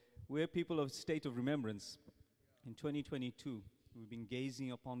We're people of state of remembrance. In 2022, we've been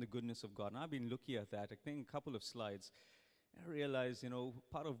gazing upon the goodness of God. And I've been looking at that, I think a couple of slides. And I realized,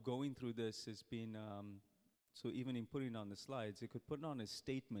 part of going through this has been, so even in putting on the slides, you could put on a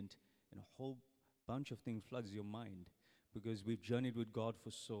statement and a whole bunch of things floods your mind because we've journeyed with God for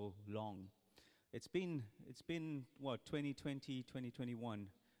so long. It's been 2020, 2021,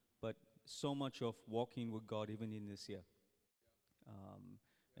 but so much of walking with God even in this year.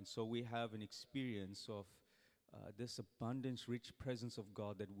 And so we have an experience of this abundance, rich presence of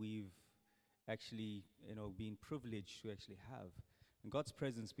God that we've actually, been privileged to actually have. And God's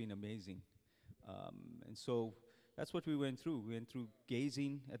presence has been amazing. And so that's what we went through. We went through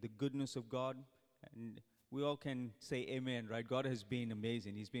gazing at the goodness of God. And we all can say amen, right? God has been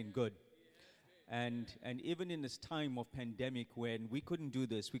amazing. He's been good. And even in this time of pandemic when we couldn't do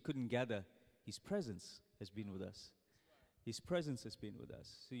this, we couldn't gather, His presence has been with us. His presence has been with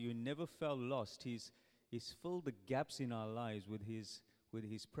us. So you never felt lost. He's filled the gaps in our lives with His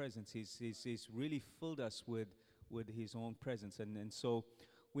presence. He's really filled us with His own presence. And so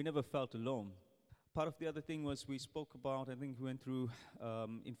we never felt alone. Part of the other thing was we spoke about, I think we went through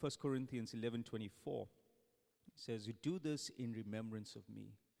in 1 Corinthians 11:24. It says, "You do this in remembrance of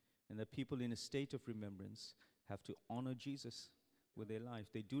me." And the people in a state of remembrance have to honor Jesus with their life.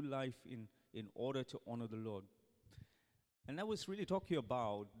 They do life in order to honor the Lord. And I was really talking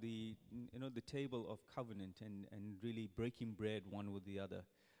about the table of covenant and really breaking bread one with the other.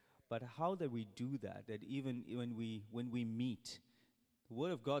 But how that we do that even when we meet, the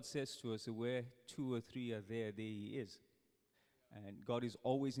Word of God says to us that where two or three are there He is. And God is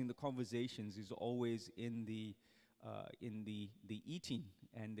always in the conversations. He's always in the eating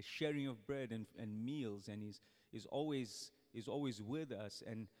and the sharing of bread and meals, and is always with us.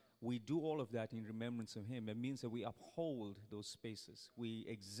 And we do all of that in remembrance of Him. It means that we uphold those spaces. We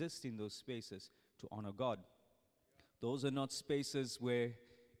exist in those spaces to honor God. Those are not spaces where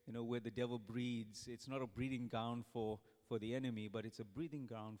the devil breeds. It's not a breeding ground for the enemy, but it's a breeding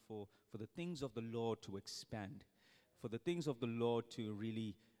ground for the things of the Lord to expand, for the things of the Lord to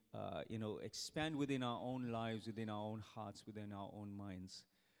really expand within our own lives, within our own hearts, within our own minds.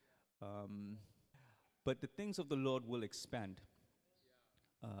 But the things of the Lord will expand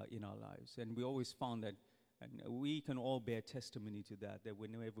in our lives. And we always found that, and we can all bear testimony to that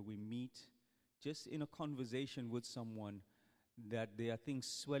whenever we meet, just in a conversation with someone, that there are things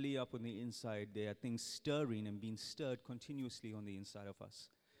swelling up on the inside, there are things stirring and being stirred continuously on the inside of us.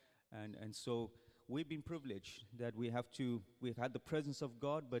 And so we've been privileged that we've had the presence of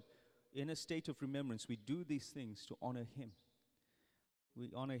God, but in a state of remembrance, we do these things to honor Him.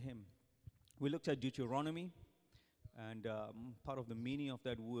 We honor Him. We looked at Deuteronomy, and part of the meaning of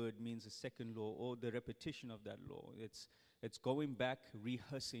that word means the second law, or the repetition of that law. It's going back,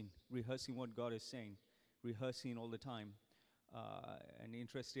 rehearsing what God is saying, rehearsing all the time. An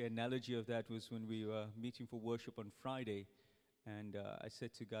interesting analogy of that was when we were meeting for worship on Friday, and I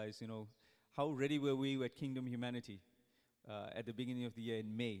said to guys, how ready were we at Kingdom Humanity at the beginning of the year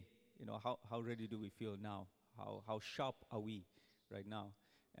in May? How ready do we feel now? How sharp are we right now?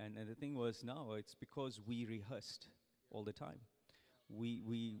 And the thing was, no, it's because we rehearsed all the time.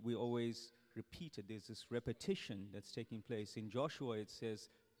 We always repeated. There's this repetition that's taking place. In Joshua, it says,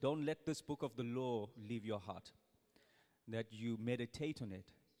 don't let this book of the law leave your heart, that you meditate on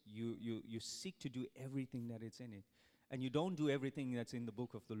it. You seek to do everything that is in it. And you don't do everything that's in the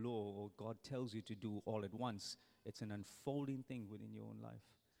book of the law or God tells you to do all at once. It's an unfolding thing within your own life.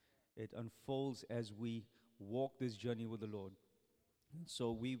 It unfolds as we walk this journey with the Lord. And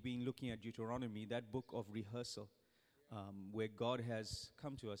so we've been looking at Deuteronomy, that book of rehearsal, where God has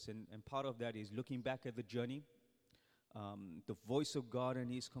come to us. And part of that is looking back at the journey, the voice of God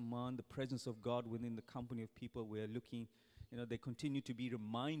and His command, the presence of God within the company of people. We're looking, they continue to be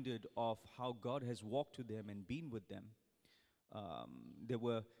reminded of how God has walked with them and been with them. There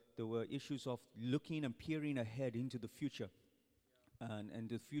were issues of looking and peering ahead into the future, and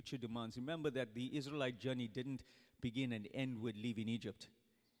the future demands. Remember that the Israelite journey didn't begin and end with leaving Egypt.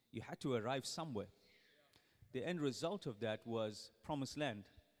 You had to arrive somewhere. The end result of that was Promised Land.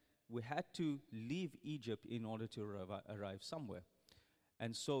 We had to leave Egypt in order to arrive somewhere.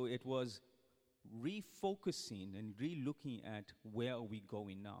 And so it was refocusing and re-looking at where are we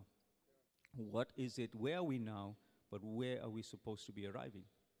going now? What is it? Where are we now? But where are we supposed to be arriving?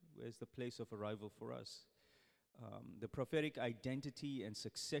 Where's the place of arrival for us? The prophetic identity and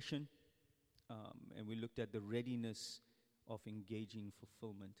succession. And we looked at the readiness of engaging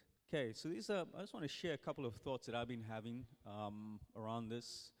fulfillment. Okay, so I just want to share a couple of thoughts that I've been having around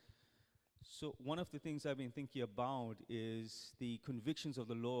this. So, one of the things I've been thinking about is the convictions of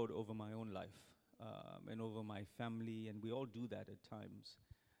the Lord over my own life and over my family, and we all do that at times.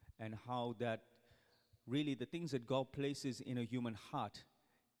 And how that really the things that God places in a human heart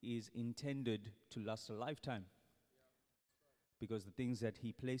is intended to last a lifetime. Because the things that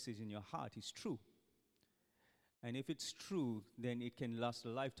He places in your heart is true. And if it's true, then it can last a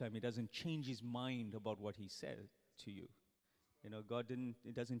lifetime. It doesn't change His mind about what He said to you. You know,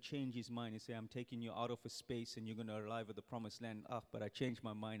 it doesn't change His mind. He say, I'm taking you out of a space and you're going to arrive at the promised land. But I changed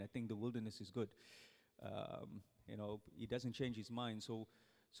my mind. I think the wilderness is good. He doesn't change His mind. So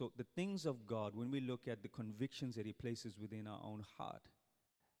the things of God, when we look at the convictions that He places within our own heart,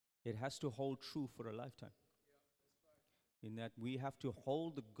 it has to hold true for a lifetime. In that we have to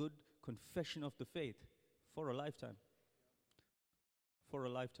hold the good confession of the faith for a lifetime. For a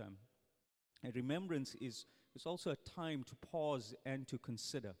lifetime. And remembrance is also a time to pause and to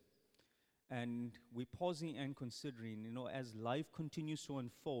consider. And we're pausing and considering, as life continues to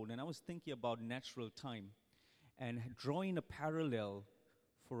unfold. And I was thinking about natural time and drawing a parallel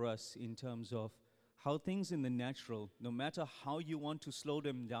for us in terms of how things in the natural, no matter how you want to slow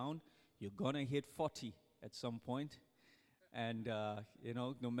them down, you're going to hit 40 at some point. And,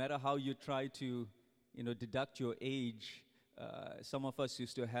 no matter how you try to, deduct your age, some of us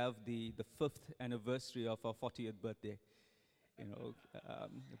used to have the 5th anniversary of our 40th birthday,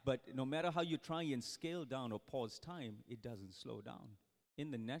 but no matter how you try and scale down or pause time, it doesn't slow down. In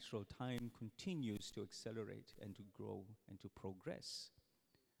the natural, time continues to accelerate and to grow and to progress.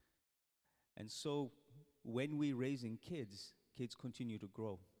 And so when we're raising kids continue to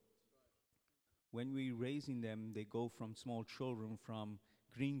grow. When we're raising them, they go from small children, from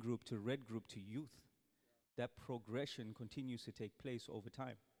green group to red group to youth. That progression continues to take place over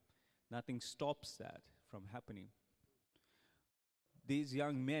time. Nothing stops that from happening. These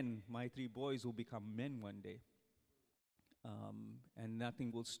young men, my 3 boys, will become men one day. And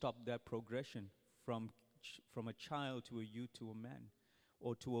nothing will stop that progression from a child to a youth to a man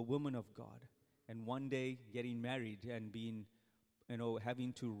or to a woman of God. And one day getting married and being,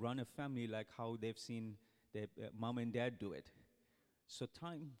 having to run a family like how they've seen their mom and dad do it. So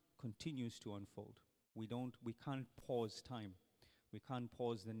time continues to unfold. We can't pause time. We can't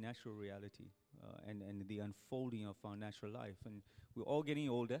pause the natural reality and the unfolding of our natural life. And we're all getting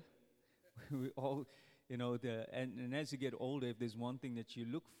older. We all, and as you get older, if there's one thing that you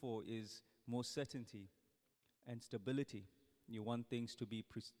look for is more certainty and stability. You want things to be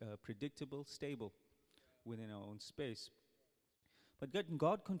predictable, stable within our own space. But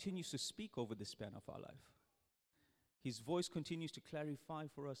God continues to speak over the span of our life. His voice continues to clarify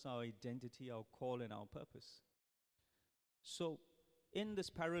for us our identity, our call, and our purpose. So, in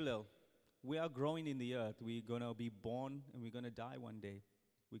this parallel, we are growing in the earth. We're going to be born and we're going to die one day.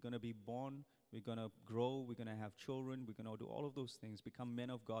 We're going to be born, we're going to grow, we're going to have children, we're going to do all of those things, become men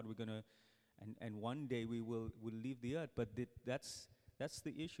of God. We're going to, and one day we'll leave the earth. But that's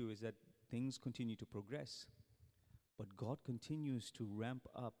the issue, is that things continue to progress. But God continues to ramp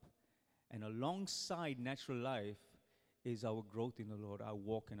up. And alongside natural life is our growth in the Lord, our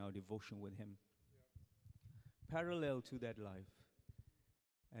walk and our devotion with Him. Yeah. Parallel to that life,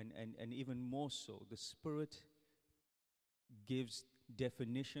 and even more so, the Spirit gives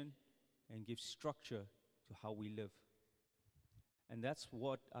definition and gives structure to how we live. And that's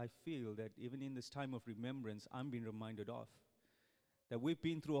what I feel that even in this time of remembrance, I'm being reminded of. That we've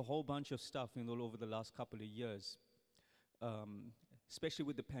been through a whole bunch of stuff all over the last couple of years, especially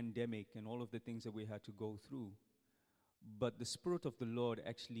with the pandemic and all of the things that we had to go through. But the Spirit of the Lord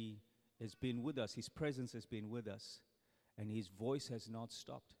actually has been with us. His presence has been with us. And His voice has not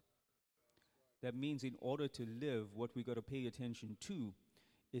stopped. That means in order to live, what we got to pay attention to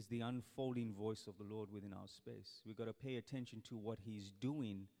is the unfolding voice of the Lord within our space. We got to pay attention to what He's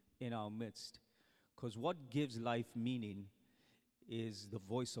doing in our midst. Because what gives life meaning is the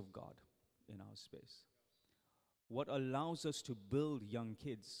voice of God in our space. What allows us to build young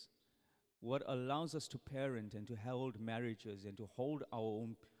kids, what allows us to parent and to hold marriages and to hold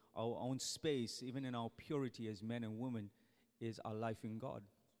our own space, even in our purity as men and women, is our life in God.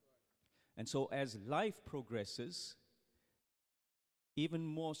 And so as life progresses, even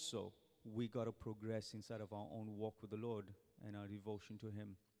more so, we got to progress inside of our own walk with the Lord and our devotion to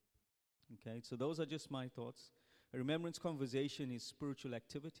Him. Okay, so those are just my thoughts. A remembrance conversation is spiritual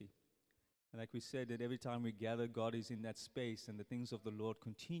activity. And like we said, that every time we gather, God is in that space, and the things of the Lord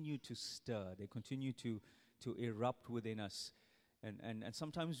continue to stir. They continue to erupt within us. And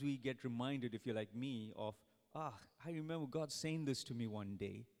sometimes we get reminded, if you're like me, of, I remember God saying this to me one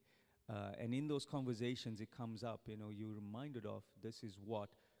day. And in those conversations, it comes up, you're reminded of, this is what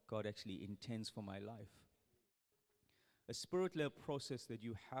God actually intends for my life. A spirit-led process that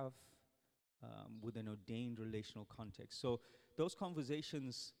you have with an ordained relational context. So those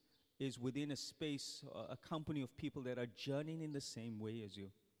conversations is within a space, a company of people that are journeying in the same way as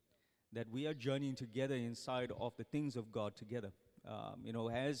you. That we are journeying together inside of the things of God together.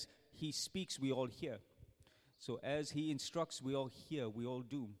 As He speaks, we all hear. So as He instructs, we all hear, we all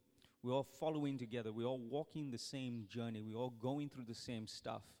do. We're all following together. We're all walking the same journey. We're all going through the same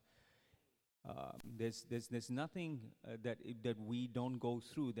stuff. There's nothing that we don't go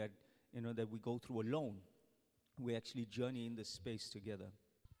through that we go through alone. We actually journey in this space together.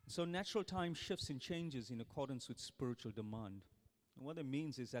 So natural time shifts and changes in accordance with spiritual demand. And what it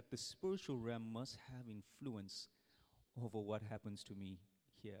means is that the spiritual realm must have influence over what happens to me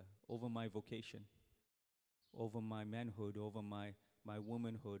here, over my vocation, over my manhood, over my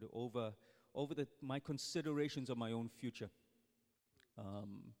womanhood, over my considerations of my own future.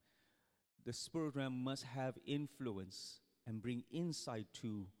 The spirit realm must have influence and bring insight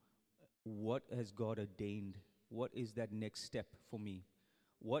to what has God ordained. What is that next step for me?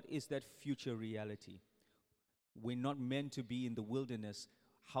 What is that future reality? We're not meant to be in the wilderness.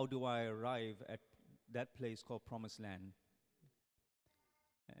 How do I arrive at that place called Promised Land?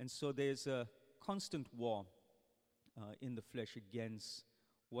 And so there's a constant war in the flesh against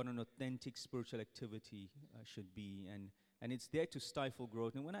what an authentic spiritual activity should be, and it's there to stifle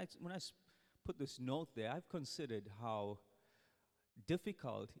growth. And when I put this note there, I've considered how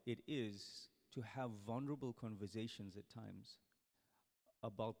difficult it is to have vulnerable conversations at times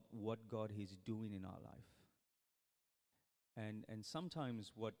about what God is doing in our life. And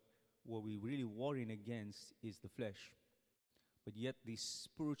sometimes what we're really warring against is the flesh. But yet the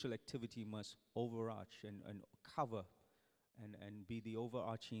spiritual activity must overarch and cover and be the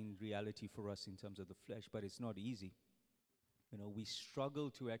overarching reality for us in terms of the flesh. But it's not easy. We struggle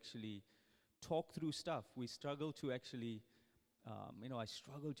to actually talk through stuff. We struggle to actually, I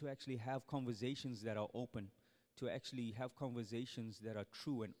struggle to actually have conversations that are open, to actually have conversations that are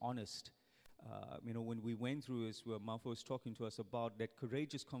true and honest. When we went through this, where Martha was talking to us about that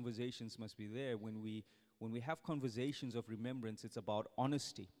courageous conversations must be there. When we have conversations of remembrance, it's about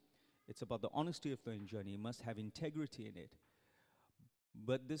honesty. It's about the honesty of the journey. It must have integrity in it.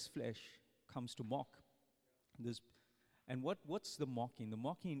 But this flesh comes to mock. And what's the mocking? The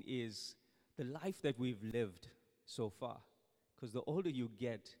mocking is the life that we've lived so far. Because the older you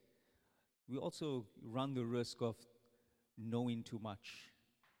get, we also run the risk of knowing too much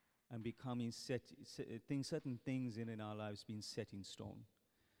and becoming certain things in our lives being set in stone.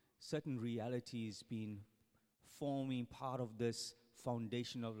 Certain realities being forming part of this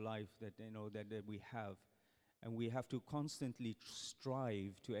foundation of life that that we have. And we have to constantly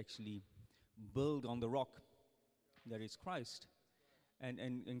strive to actually build on the rock that is Christ.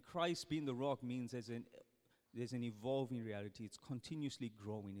 And Christ being the rock means there's an evolving reality. It's continuously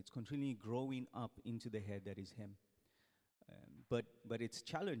growing. It's continually growing up into the head that is Him. But it's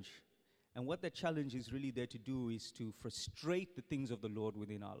challenge. And what that challenge is really there to do is to frustrate the things of the Lord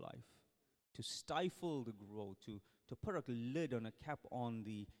within our life, to stifle the growth, to put a lid on, a cap on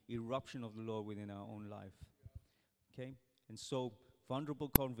the eruption of the Lord within our own life. Okay? And so vulnerable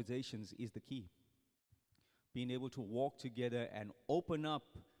conversations is the key. Being able to walk together and open up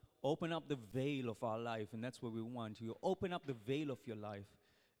the veil of our life, and that's what we want. You open up the veil of your life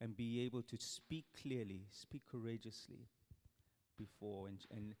and be able to speak clearly, speak courageously before,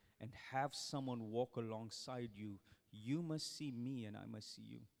 and have someone walk alongside you. You must see me and I must see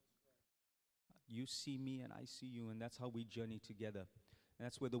you. You see me and I see you, and that's how we journey together. And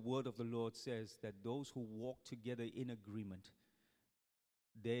that's where the word of the Lord says that those who walk together in agreement,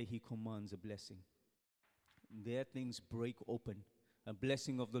 there He commands a blessing. There things break open. A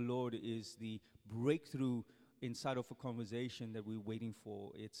blessing of the Lord is the breakthrough inside of a conversation that we're waiting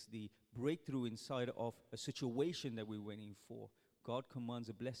for. It's the breakthrough inside of a situation that we're waiting for. God commands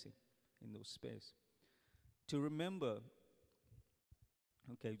a blessing in those space. To remember,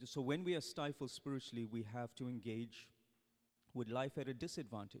 okay, so when we are stifled spiritually, we have to engage with life at a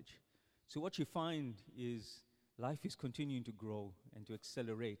disadvantage. So what you find is life is continuing to grow and to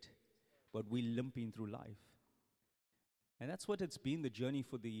accelerate, but we're limping through life. And that's what it's been the journey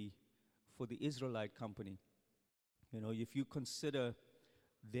for the Israelite company. If you consider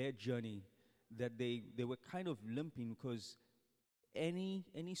their journey, that they were kind of limping because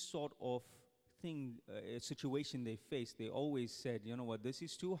any sort of thing, situation they faced, they always said, you know what, this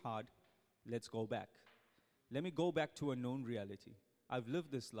is too hard, let's go back. Let me go back to a known reality. I've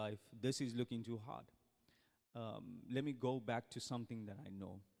lived this life, this is looking too hard. Let me go back to something that I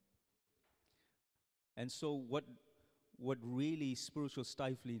know. And so what really spiritual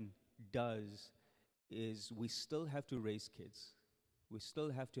stifling does is we still have to raise kids. We still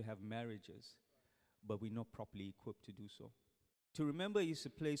have to have marriages, but we're not properly equipped to do so. To remember is a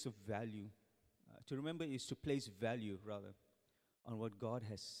place of value. To remember is to place value, rather, on what God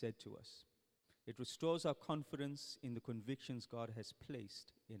has said to us. It restores our confidence in the convictions God has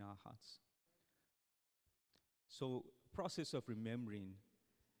placed in our hearts. So, process of remembering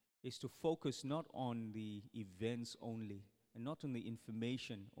is to focus not on the events only, and not on the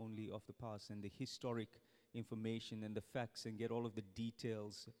information only of the past and the historic information and the facts and get all of the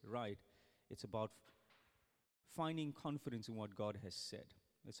details right. It's about finding confidence in what God has said.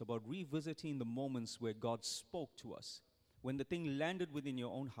 It's about revisiting the moments where God spoke to us, when the thing landed within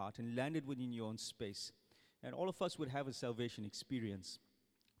your own heart and landed within your own space. And all of us would have a salvation experience.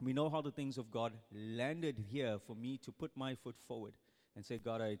 We know how the things of God landed here for me to put my foot forward and say,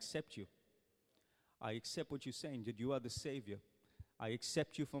 God, I accept you. I accept what you're saying, that you are the Savior. I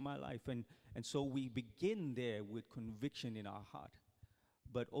accept you for my life. And so we begin there with conviction in our heart.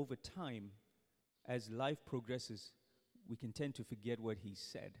 But over time, as life progresses, we can tend to forget what he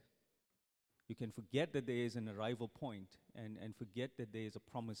said. You can forget that there is an arrival point and forget that there is a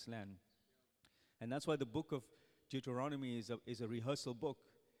promised land. And that's why the book of Deuteronomy is a rehearsal book.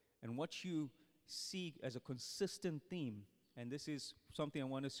 And what you see as a consistent theme, and this is something I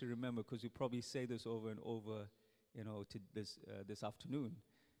want us to remember, because you probably say this over and over, to this afternoon,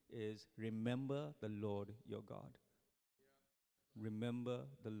 is remember the Lord your God. Remember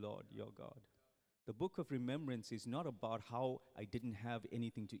the Lord your God. The book of remembrance is not about how I didn't have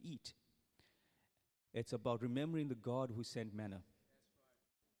anything to eat. It's about remembering the God who sent manna.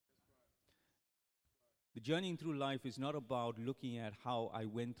 The journeying through life is not about looking at how I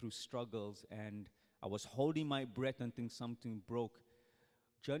went through struggles and I was holding my breath until something broke.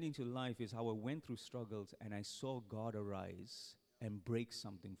 Journeying through life is how I went through struggles and I saw God arise and break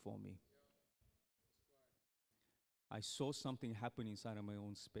something for me. I saw something happen inside of my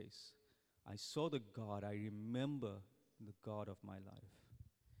own space. I saw the God, I remember the God of my life.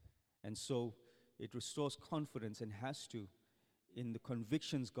 And so it restores confidence, and has to, in the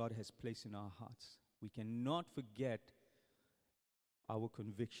convictions God has placed in our hearts. We cannot forget our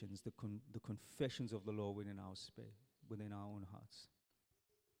convictions, the confessions of the Lord within our space, within our own hearts.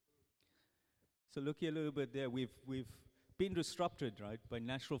 So look here a little bit there. We've been disrupted, right, by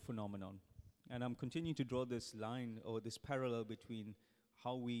natural phenomenon. And I'm continuing to draw this line or this parallel between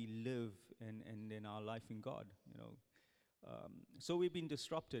how we live and in our life in God, So we've been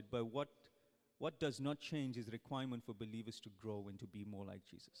disrupted, but what does not change is the requirement for believers to grow and to be more like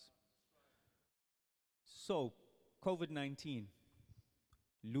Jesus. So, COVID-19,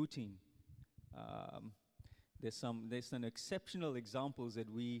 looting. There's some exceptional examples that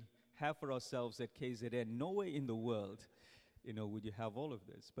we have for ourselves at KZN. Nowhere in the world, would you have all of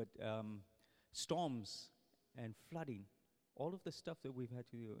this. But storms and flooding, all of the stuff that we've had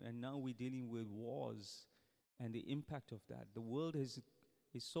to do, and now we're dealing with wars and the impact of that. The world is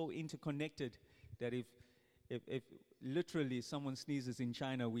so interconnected that if literally someone sneezes in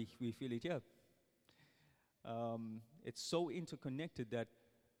China, we feel it here. It's so interconnected that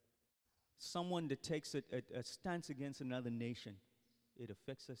someone that takes a stance against another nation, it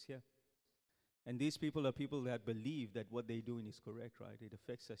affects us here. And these people are people that believe that what they're doing is correct, right? It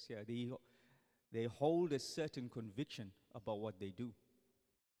affects us here. They hold a certain conviction about what they do.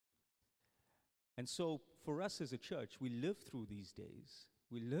 And so for us as a church, we live through these days.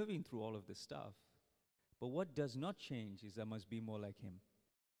 We're living through all of this stuff. But what does not change is I must be more like him.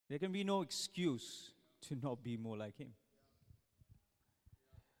 There can be no excuse to not be more like him.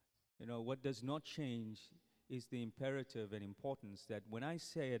 What does not change is the imperative and importance that when I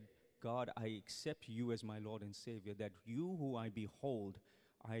said, God, I accept you as my Lord and Savior, that you who I behold,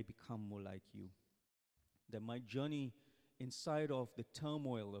 I become more like you. That my journey inside of the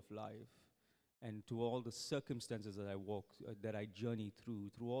turmoil of life and to all the circumstances that I walk, that I journey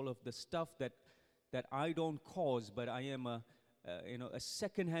through all of the stuff that I don't cause, but I am a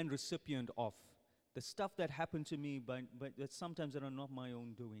second-hand recipient of. The stuff that happened to me, but that sometimes that are not my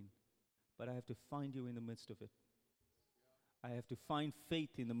own doing. But I have to find you in the midst of it. I have to find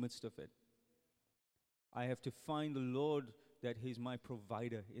faith in the midst of it. I have to find the Lord that he's my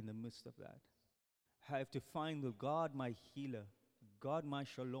provider in the midst of that. I have to find the God, my healer, God, my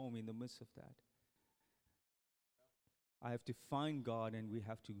shalom in the midst of that. I have to find God, and we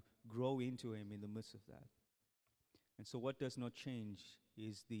have to grow into him in the midst of that. And so what does not change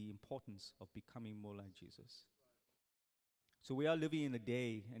is the importance of becoming more like Jesus. So we are living in a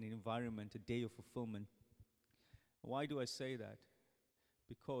day, an environment, a day of fulfillment. Why do I say that?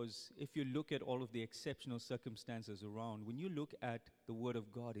 Because if you look at all of the exceptional circumstances around, when you look at the Word of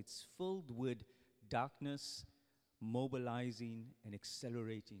God, it's filled with darkness mobilizing and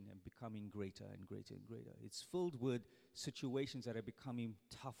accelerating and becoming greater and greater and greater. It's filled with situations that are becoming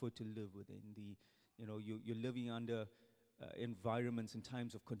tougher to live within. You're living under environments and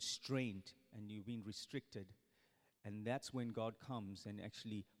times of constraint, and you've been restricted. And that's when God comes and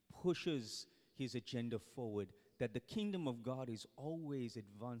actually pushes his agenda forward, that the kingdom of God is always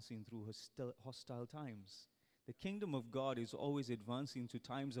advancing through hostile times. The kingdom of God is always advancing to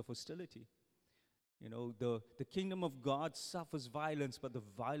times of hostility. The kingdom of God suffers violence, but the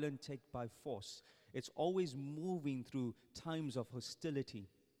violent take by force. It's always moving through times of hostility.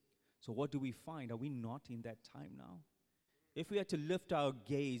 So what do we find? Are we not in that time now? If we had to lift our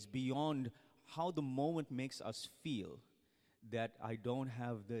gaze beyond how the moment makes us feel, that I don't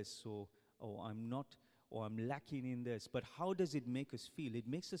have this, or I'm not, or I'm lacking in this, but how does it make us feel? It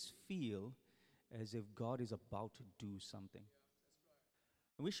makes us feel as if God is about to do something.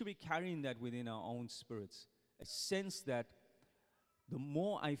 And we should be carrying that within our own spirits, a sense that the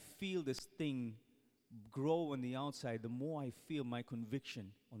more I feel this thing grow on the outside, the more I feel my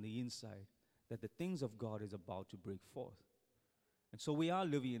conviction on the inside that the things of God is about to break forth. And so we are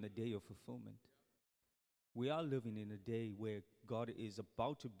living in a day of fulfillment. We are living in a day where God is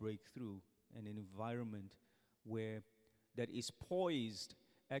about to break through in an environment where that is poised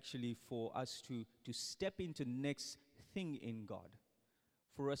actually for us to step into the next thing in God,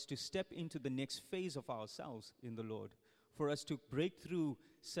 for us to step into the next phase of ourselves in the Lord, for us to break through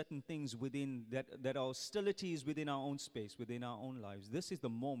certain things within that our hostility is within our own space, within our own lives. This is the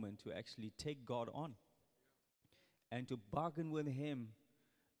moment to actually take God on and to bargain with him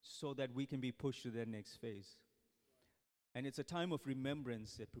so that we can be pushed to that next phase. And it's a time of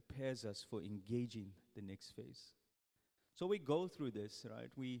remembrance that prepares us for engaging the next phase. So we go through this, right?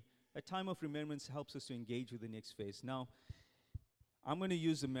 A time of remembrance helps us to engage with the next phase. Now, I'm going to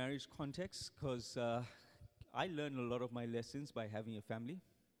use the marriage context because I learned a lot of my lessons by having a family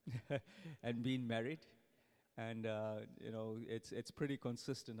and being married. And, it's pretty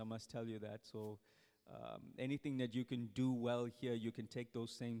consistent, I must tell you that. So anything that you can do well here, you can take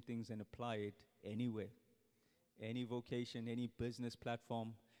those same things and apply it anywhere. Any vocation, any business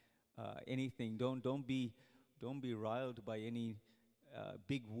platform, anything. Don't be riled by any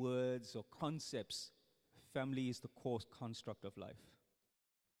big words or concepts. Family is the core construct of life.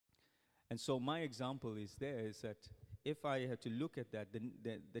 And so my example is that if I had to look at that,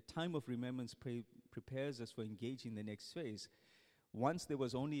 the time of remembrance prepares us for engaging the next phase. Once there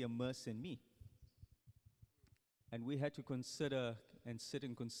was only a Merce and me. And we had to consider and sit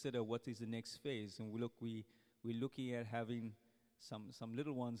and consider what is the next phase. And we're looking at having some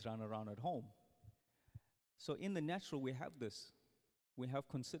little ones run around at home. So in the natural, we have this. We have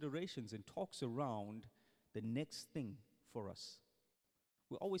considerations and talks around the next thing for us.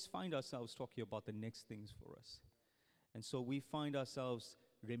 We always find ourselves talking about the next things for us. And so we find ourselves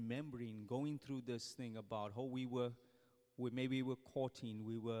remembering, going through this thing about how we were courting,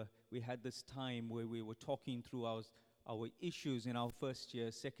 we had this time where we were talking through our issues in our first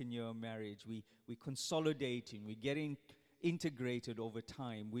year, second year of marriage. We consolidating, we're getting integrated over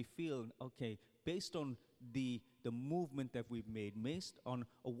time. We feel, okay, based on the movement that we've made, based on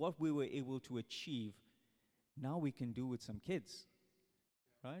what we were able to achieve, now we can do with some kids,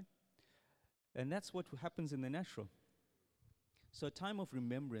 right? And that's what happens in the natural. So a time of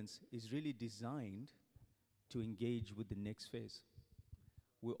remembrance is really designed to engage with the next phase.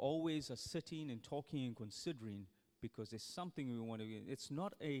 We always are sitting and talking and considering because there's something we want to. It's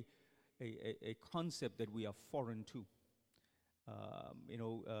not a concept that we are foreign to.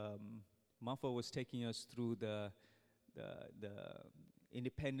 Mafa was taking us through the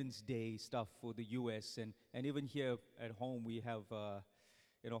Independence Day stuff for the U.S. and even here at home we have a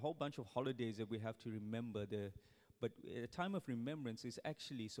whole bunch of holidays that we have to remember. But a time of remembrance is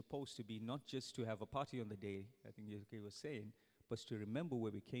actually supposed to be not just to have a party on the day, I think you were saying, but to remember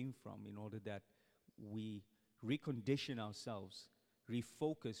where we came from in order that we recondition ourselves,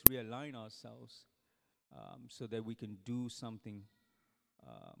 refocus, realign ourselves so that we can do something,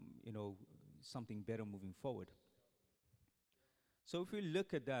 something better moving forward. So if we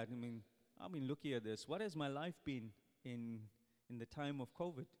look at that, I've been looking at this. What has my life been in the time of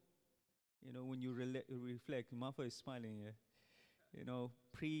COVID? When you reflect, Martha is smiling here.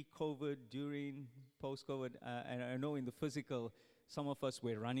 Pre-COVID, during, post-COVID, and I know in the physical, some of us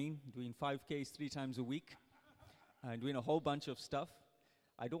were running, doing 5Ks 3 times a week, and doing a whole bunch of stuff.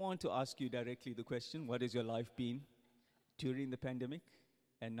 I don't want to ask you directly the question, what has your life been during the pandemic?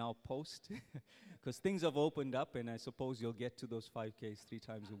 and now post, because things have opened up, and I suppose you'll get to those 5Ks 3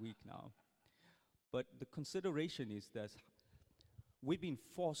 times a week now. But the consideration is that we've been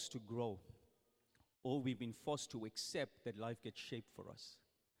forced to grow, or we've been forced to accept that life gets shaped for us.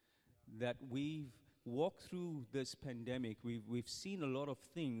 That we've walked through this pandemic, we've seen a lot of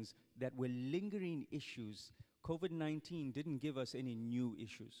things that were lingering issues. COVID-19 didn't give us any new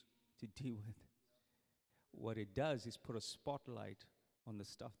issues to deal with. What it does is put a spotlight on the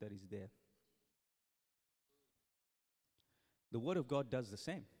stuff that is there. The Word of God does the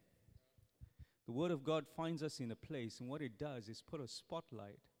same. The Word of God finds us in a place, and what it does is put a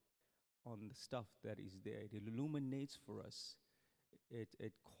spotlight on the stuff that is there. It illuminates for us.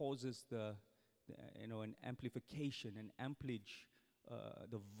 It causes an amplification, an amplage,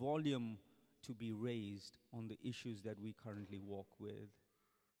 the volume to be raised on the issues that we currently walk with,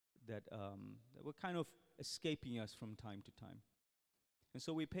 that were kind of escaping us from time to time. And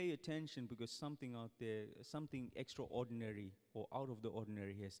so we pay attention because something out there, something extraordinary or out of the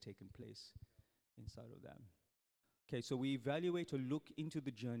ordinary has taken place inside of that. Okay, so we evaluate or look into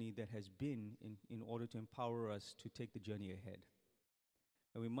the journey that has been in order to empower us to take the journey ahead.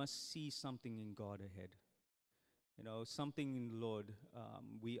 And we must see something in God ahead. Something in the Lord.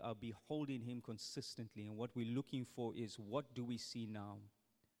 We are beholding Him consistently, and what we're looking for is, what do we see now?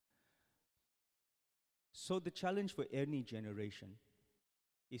 So the challenge for any generation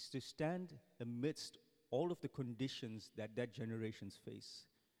is to stand amidst all of the conditions that generations face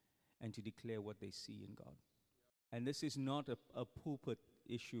and to declare what they see in God. And this is not a pulpit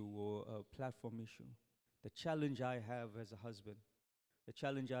issue or a platform issue. The challenge I have as a husband, the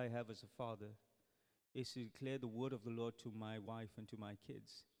challenge I have as a father, is to declare the word of the Lord to my wife and to my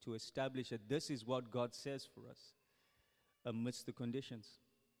kids, to establish that this is what God says for us amidst the conditions,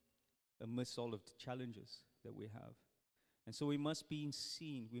 amidst all of the challenges that we have. And so we must be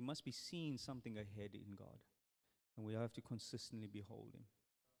seeing something ahead in God, and we have to consistently behold Him.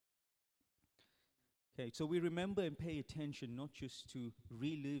 Okay, so we remember and pay attention not just to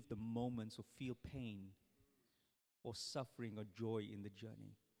relive the moments or feel pain or suffering or joy in the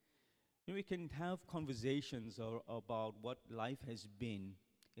journey. We can have conversations about what life has been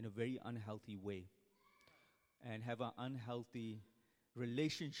in a very unhealthy way and have an unhealthy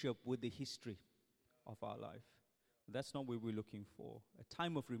relationship with the history of our life. That's not what we're looking for. A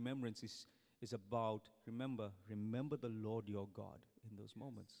time of remembrance is about, remember the Lord your God in those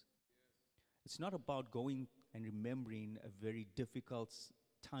moments. It's not about going and remembering a very difficult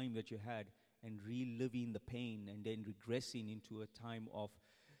time that you had and reliving the pain and then regressing into a time of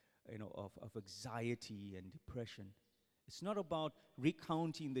anxiety and depression. It's not about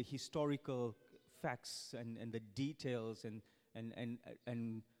recounting the historical facts and the details and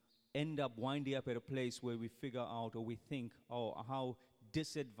end up winding up at a place where we figure out or we think, how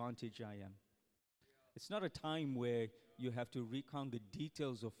disadvantaged I am. It's not a time where you have to recount the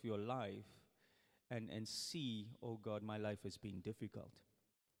details of your life and see, oh God, my life has been difficult.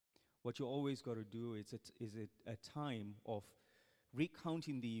 What you always got to do is a time of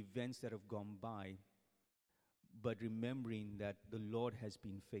recounting the events that have gone by, but remembering that the Lord has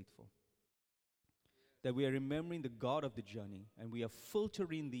been faithful. That we are remembering the God of the journey, and we are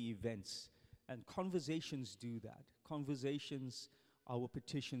filtering the events, and conversations do that. Conversations, our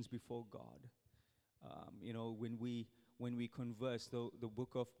petitions before God. When we converse, the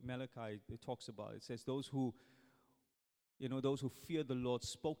book of Malachi, it talks about, it says those who fear the Lord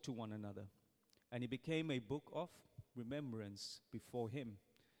spoke to one another, and it became a book of remembrance before Him.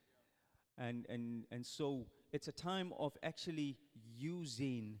 And so it's a time of actually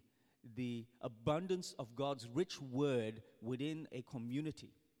using the abundance of God's rich word within a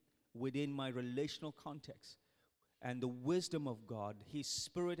community, within my relational context, and the wisdom of God, His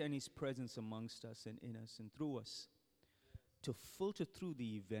Spirit and His presence amongst us and in us and through us, to filter through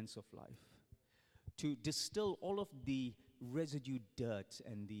the events of life, to distill all of the residue dirt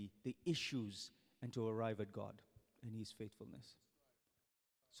and the issues, and to arrive at God and His faithfulness.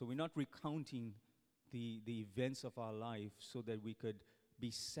 So we're not recounting the events of our life so that we could be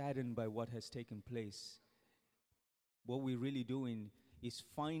saddened by what has taken place. What we're really doing is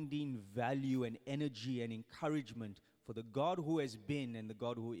finding value and energy and encouragement for the God who has been and the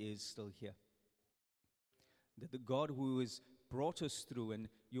God who is still here. That the God who has brought us through, and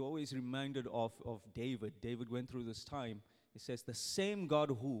you're always reminded of David. David went through this time. It says the same God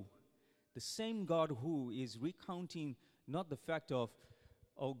who is recounting not the fact of,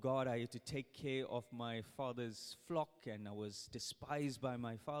 oh God, I had to take care of my father's flock, and I was despised by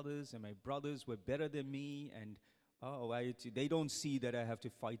my fathers, and my brothers were better than me, and they don't see that I have to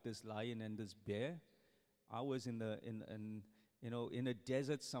fight this lion and this bear. I was in in a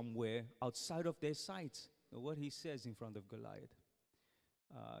desert somewhere outside of their sight. What he says in front of Goliath.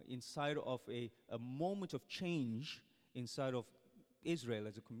 Inside of a moment of change inside of Israel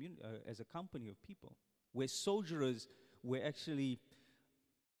as a community, as a company of people, where soldiers were actually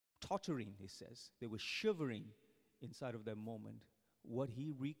tottering, he says. They were shivering inside of that moment. What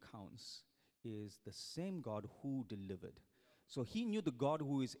he recounts is the same God who delivered. So he knew the God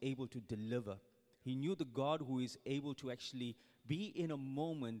who is able to deliver. He knew the God who is able to actually be in a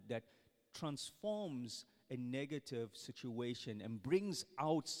moment that transforms a negative situation and brings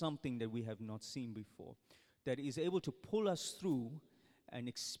out something that we have not seen before, that is able to pull us through an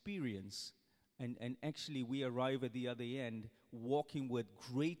experience, and actually we arrive at the other end walking with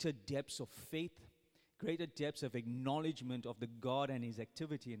greater depths of faith, greater depths of acknowledgement of the God and his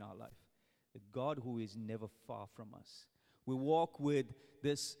activity in our life, the God who is never far from us. We walk with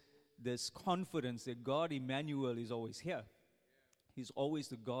this confidence that God Emmanuel is always here. He's always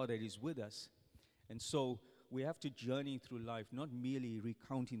the God that is with us. And so we have to journey through life, not merely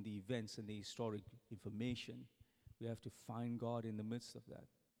recounting the events and the historic information. We have to find God in the midst of that.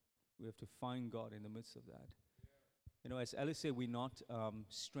 We have to find God in the midst of that. As Alice said, we're not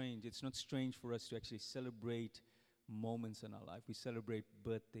strange. It's not strange for us to actually celebrate moments in our life. We celebrate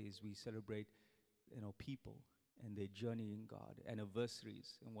birthdays. We celebrate, people and their journey in God,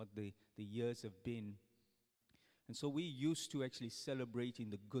 anniversaries, and what the years have been. And so we're used to actually celebrating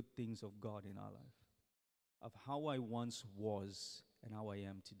the good things of God in our life, of how I once was and how I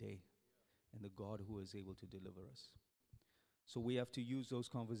am today, and the God who is able to deliver us. So we have to use those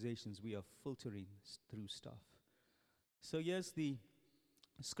conversations. We are filtering through stuff. So here's the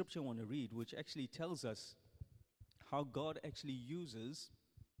scripture I want to read, which actually tells us how God actually uses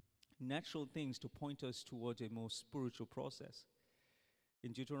natural things to point us towards a more spiritual process.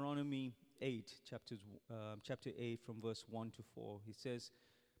 In Deuteronomy 8, chapter 8, from verse 1 to 4, he says,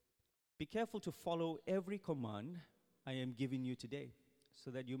 "Be careful to follow every command I am giving you today,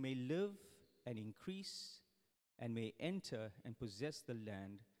 so that you may live and increase and may enter and possess the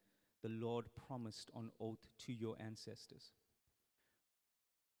land the Lord promised on oath to your ancestors.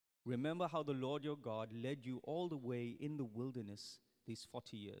 Remember how the Lord your God led you all the way in the wilderness these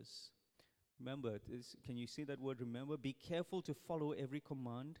 40 years. Remember, can you see that word remember? Be careful to follow every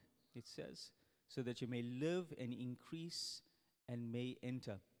command, it says, so that you may live and increase and may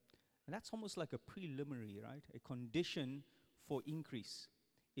enter. And that's almost like a preliminary, right? A condition for increase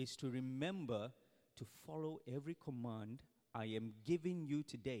is to remember to follow every command I am giving you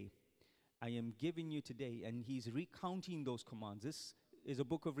today. I am giving you today. And he's recounting those commands. This is a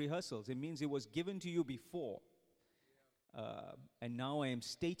book of rehearsals. It means it was given to you before. And now I am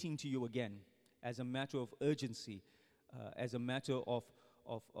stating to you again as a matter of urgency, as a matter of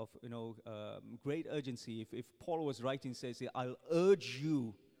great urgency. If Paul was writing, says, I'll urge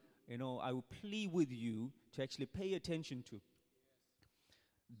you, I will plead with you to actually pay attention to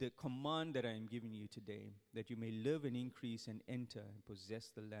the command that I am giving you today, that you may live and increase and enter and possess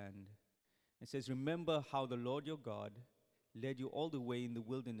the land. It says, remember how the Lord your God led you all the way in the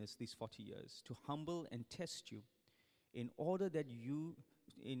wilderness these 40 years to humble and test you in order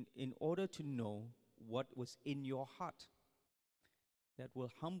to know what was in your heart. That will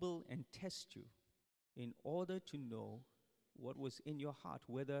humble and test you in order to know what was in your heart,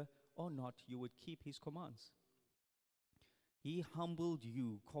 whether or not you would keep his commands. He humbled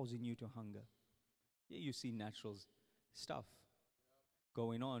you, causing you to hunger. Here you see natural stuff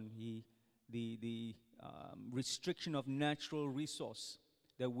going on. The restriction of natural resource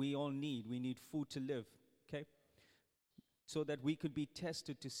that we all need. We need food to live, okay? So that we could be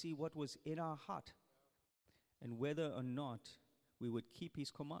tested to see what was in our heart and whether or not we would keep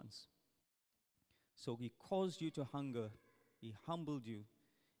his commands. So he caused you to hunger, he humbled you,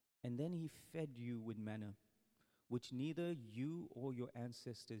 and then he fed you with manna, which neither you or your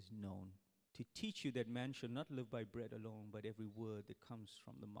ancestors known, to teach you that man should not live by bread alone, but every word that comes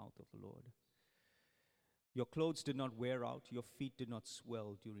from the mouth of the Lord. Your clothes did not wear out, your feet did not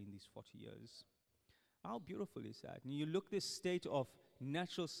swell during these 40 years. How beautiful is that? And you look this state of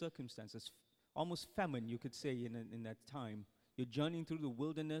natural circumstances, almost famine, you could say, in that time. You're journeying through the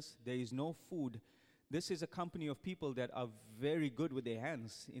wilderness, there is no food. This is a company of people that are very good with their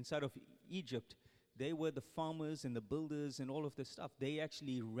hands. Inside of Egypt, they were the farmers and the builders and all of this stuff. They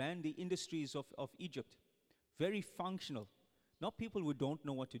actually ran the industries of Egypt. Very functional. Not people who don't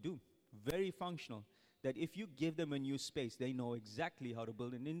know what to do. Very functional. That if you give them a new space, they know exactly how to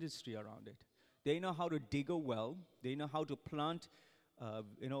build an industry around it. They know how to dig a well. They know how to plant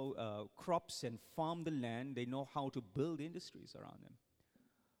crops and farm the land. They know how to build industries around them.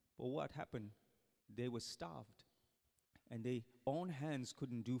 But what happened? They were starved. and their own hands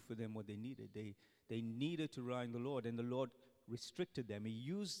couldn't do for them what they needed. They needed to rely on the Lord, and the Lord restricted them. He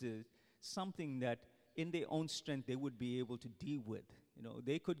used something that in their own strength they would be able to deal with.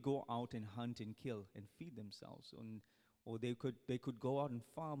 They could go out and hunt and kill and feed themselves, or they could go out and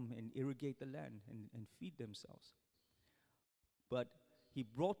farm and irrigate the land and feed themselves. But he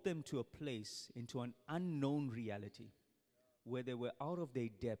brought them to a place, into an unknown reality, where they were out of their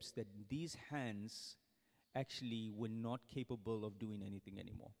depths, that these hands actually were not capable of doing anything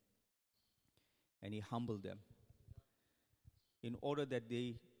anymore. And he humbled them in order that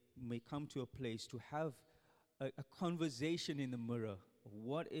they may come to a place to have a conversation in the mirror.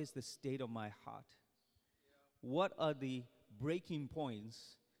 What is the state of my heart? What are the breaking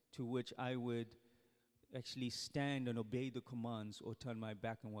points to which I would actually stand and obey the commands or turn my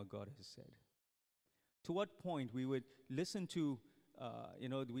back on what God has said? To what point we would listen to,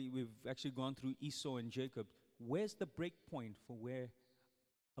 we've actually gone through Esau and Jacob. Where's the break point for where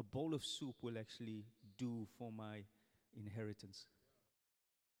a bowl of soup will actually do for my inheritance?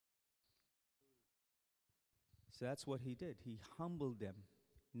 So that's what he did. He humbled them.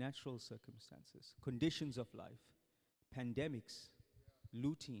 Natural circumstances, conditions of life, pandemics,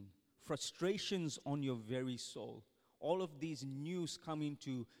 looting, frustrations on your very soul. All of these news coming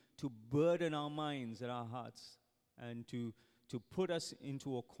to burden our minds and our hearts, and to put us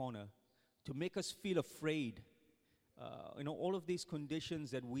into a corner, to make us feel afraid. All of these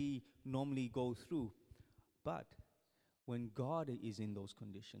conditions that we normally go through. But when God is in those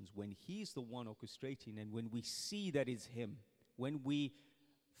conditions, when He's the one orchestrating, and when we see that it's Him, when we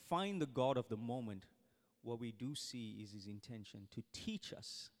find the God of the moment, what we do see is His intention to teach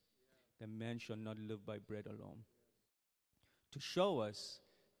us that man shall not live by bread alone. To show us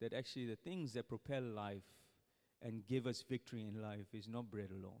that actually the things that propel life and give us victory in life is not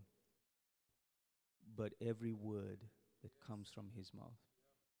bread alone, but every word that comes from His mouth.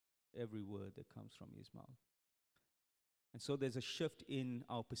 Every word that comes from His mouth. And so there's a shift in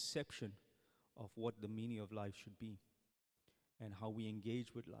our perception of what the meaning of life should be and how we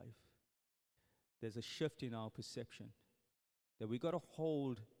engage with life. There's a shift in our perception that we got to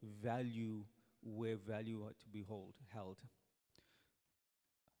hold value where value ought to be held.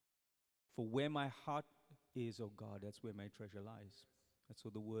 For where my heart is, oh God, that's where my treasure lies. That's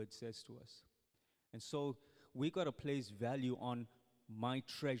what the word says to us. And so we got to place value on my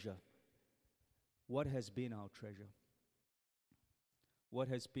treasure. What has been our treasure? What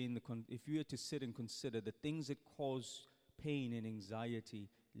has been if you were to sit and consider the things that cause pain and anxiety,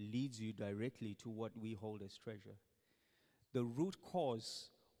 leads you directly to what we hold as treasure. The root cause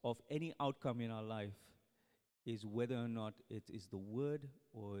of any outcome in our life is whether or not it is the word,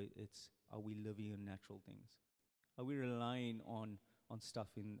 or are we living in natural things? Are we relying on stuff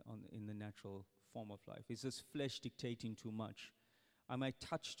in the natural form of life? Is this flesh dictating too much? Am I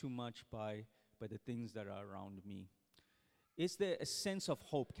touched too much by the things that are around me? Is there a sense of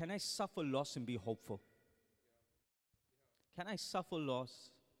hope? Can I suffer loss and be hopeful? Can I suffer loss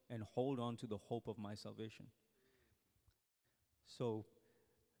and hold on to the hope of my salvation? So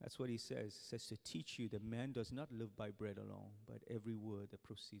that's what he says. He says to teach you that man does not live by bread alone, but every word that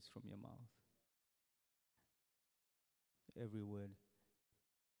proceeds from your mouth. Every word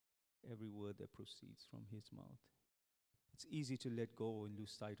that proceeds from his mouth. It's easy to let go and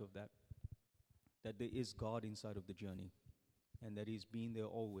lose sight of that there is God inside of the journey, and that He's been there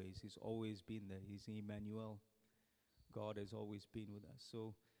always. He's always been there. He's Emmanuel. God has always been with us.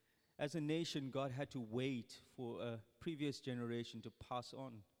 So as a nation, God had to wait for a previous generation to pass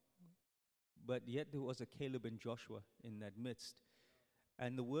on. But yet there was a Caleb and Joshua in that midst.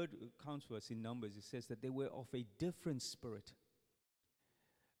 And the word comes for us in Numbers. It says that they were of a different spirit.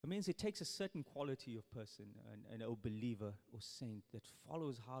 It means it takes a certain quality of person, and a believer or saint that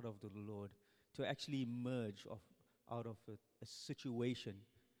follows hard after the Lord, to actually emerge out of a situation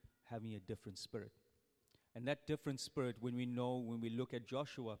having a different spirit. And that different spirit, when we look at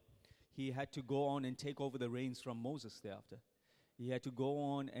Joshua, he had to go on and take over the reins from Moses thereafter. He had to go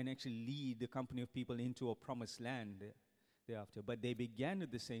on and actually lead the company of people into a promised land thereafter. But they began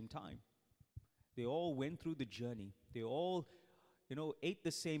at the same time. They all went through the journey. They all, ate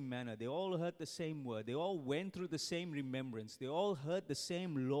the same manna. They all heard the same word. They all went through the same remembrance. They all heard the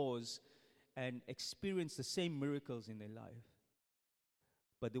same laws and experienced the same miracles in their life.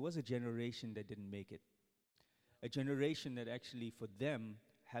 But there was a generation that didn't make it. A generation that actually, for them,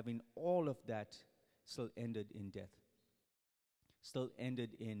 having all of that, still ended in death. Still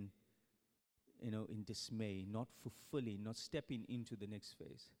ended in dismay, not fulfilling, not stepping into the next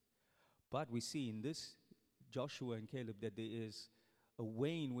phase. But we see in this Joshua and Caleb that there is a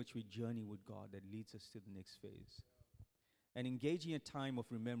way in which we journey with God that leads us to the next phase. And engaging a time of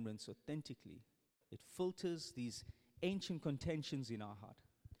remembrance authentically, it filters these ancient contentions in our heart,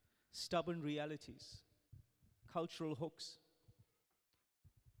 stubborn realities, cultural hooks,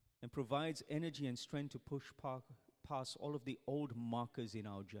 and provides energy and strength to push past all of the old markers in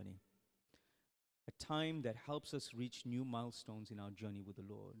our journey. A time that helps us reach new milestones in our journey with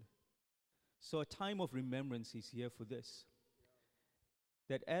the Lord. So a time of remembrance is here for this.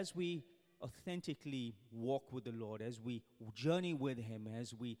 That as we authentically walk with the Lord, as we journey with Him,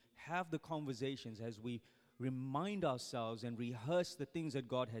 as we have the conversations, as we remind ourselves and rehearse the things that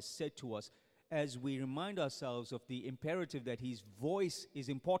God has said to us, as we remind ourselves of the imperative that His voice is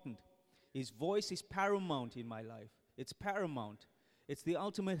important. His voice is paramount in my life. It's paramount. It's the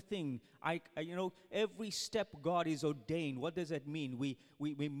ultimate thing. Every step God is ordained. What does that mean?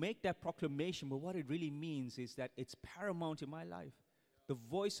 We make that proclamation, but what it really means is that it's paramount in my life. The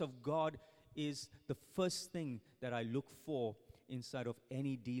voice of God is the first thing that I look for inside of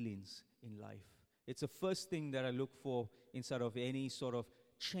any dealings in life. It's the first thing that I look for inside of any sort of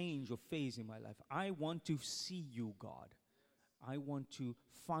change or phase in my life. I want to see you, God. I want to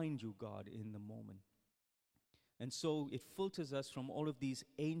find you, God, in the moment. And so it filters us from all of these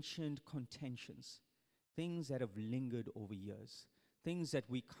ancient contentions, things that have lingered over years, things that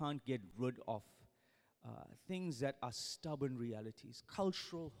we can't get rid of, things that are stubborn realities,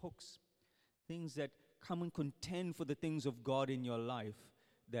 cultural hooks, things that come and contend for the things of God in your life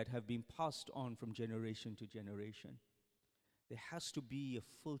that have been passed on from generation to generation. There has to be a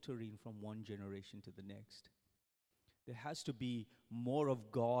filtering from one generation to the next. There has to be more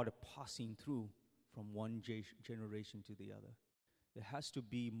of God passing through from one generation to the other. There has to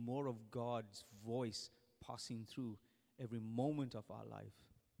be more of God's voice passing through every moment of our life.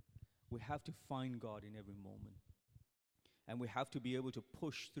 We have to find God in every moment. And we have to be able to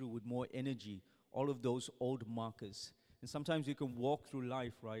push through with more energy all of those old markers. And sometimes you can walk through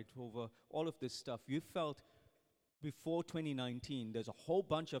life, right, over all of this stuff. You felt before 2019, there's a whole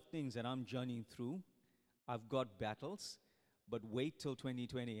bunch of things that I'm journeying through. I've got battles, but wait till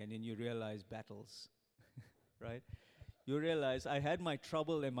 2020 and then you realize battles, right? You realize I had my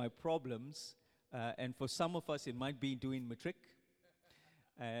trouble and my problems, and for some of us it might be doing matric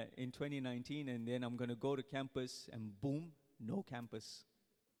in 2019, and then I'm going to go to campus and boom, no campus.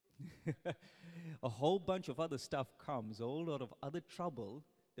 A whole bunch of other stuff comes, a whole lot of other trouble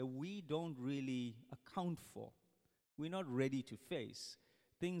that we don't really account for. We're not ready to face.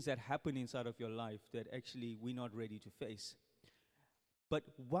 Things that happen inside of your life that actually we're not ready to face. But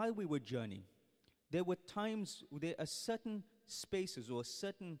while we were journeying, there were times, there are certain spaces or a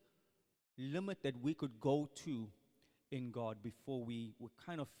certain limit that we could go to in God before we were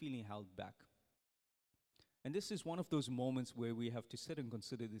kind of feeling held back. And this is one of those moments where we have to sit and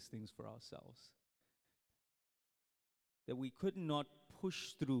consider these things for ourselves. That we could not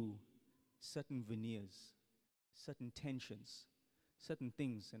push through certain veneers, certain tensions, certain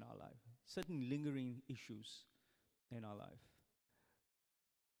things in our life, certain lingering issues in our life.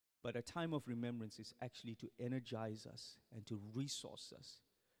 But a time of remembrance is actually to energize us and to resource us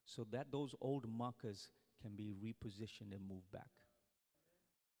so that those old markers can be repositioned and moved back.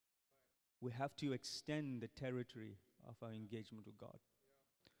 We have to extend the territory of our engagement with God.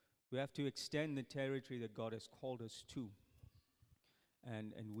 We have to extend the territory that God has called us to.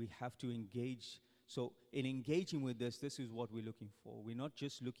 And we have to engage. So in engaging with this is what we're looking for. We're not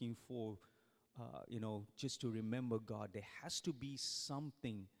just looking for, just to remember God. There has to be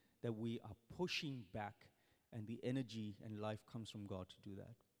something that we are pushing back, and the energy and life comes from God to do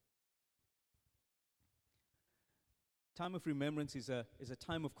that. Time of remembrance is a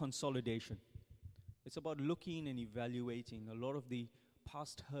time of consolidation. It's about looking and evaluating a lot of the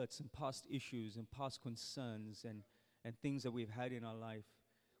past hurts and past issues and past concerns and things that we've had in our life.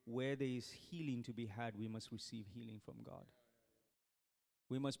 Where there is healing to be had, we must receive healing from God.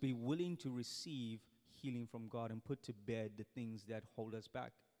 We must be willing to receive healing from God and put to bed the things that hold us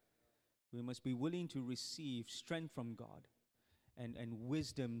back. We must be willing to receive strength from God and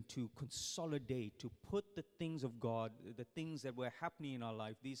wisdom to consolidate, to put the things of God, the things that were happening in our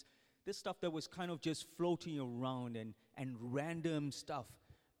life, this stuff that was kind of just floating around and random stuff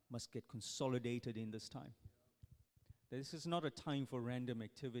must get consolidated in this time. This is not a time for random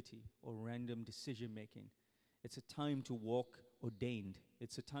activity or random decision making. It's a time to walk ordained.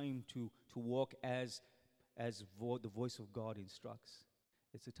 It's a time to walk as the voice of God instructs.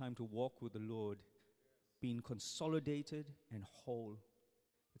 It's a time to walk with the Lord, being consolidated and whole.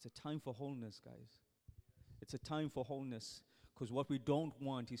 It's a time for wholeness, guys. It's a time for wholeness, because what we don't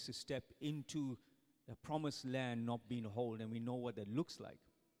want is to step into a promised land not being whole, and we know what that looks like.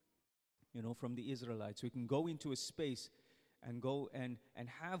 From the Israelites. We can go into a space and go and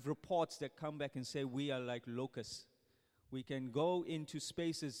have reports that come back and say we are like locusts. We can go into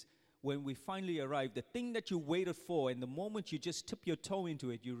spaces when we finally arrive. The thing that you waited for, and the moment you just tip your toe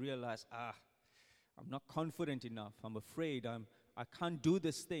into it, you realize, I'm not confident enough. I'm afraid. I can't do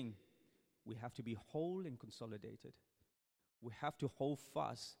this thing. We have to be whole and consolidated. We have to hold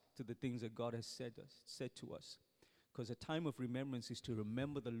fast to the things that God has said to us. Because a time of remembrance is to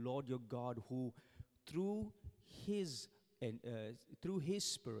remember the Lord your God, who through His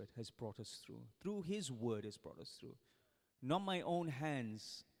Spirit has brought us through His word has brought us through. Not my own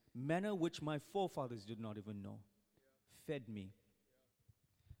hands, manna which my forefathers did not even know, fed me.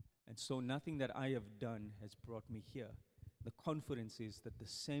 And so nothing that I have done has brought me here. The confidence is that the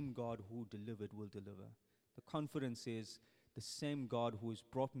same God who delivered will deliver. The confidence is the same God who has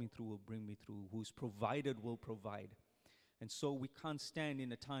brought me through will bring me through, who's provided will provide. And so we can't stand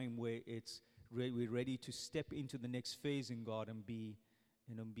in a time where we're ready to step into the next phase in God and be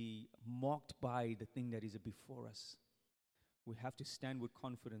mocked by the thing that is before us. We have to stand with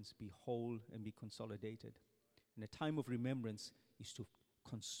confidence, be whole, and be consolidated. And a time of remembrance is to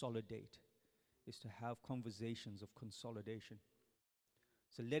consolidate, is to have conversations of consolidation.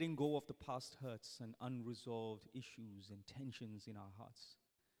 So letting go of the past hurts and unresolved issues and tensions in our hearts.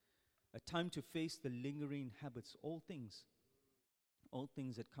 A time to face the lingering habits, all things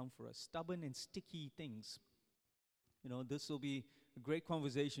that come for us, stubborn and sticky things. This will be a great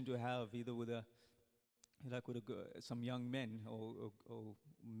conversation to have, either with some young men or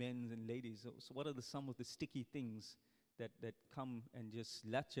men and ladies. So what are some of the sticky things that come and just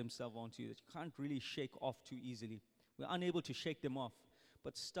latch themselves onto you that you can't really shake off too easily? We're unable to shake them off.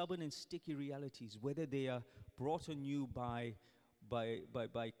 But stubborn and sticky realities, whether they are brought on you by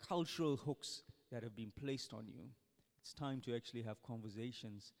cultural hooks that have been placed on you, it's time to actually have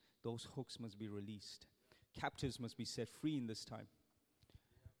conversations. Those hooks must be released. Captives must be set free in this time.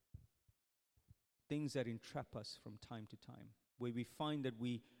 Things that entrap us from time to time, where we find that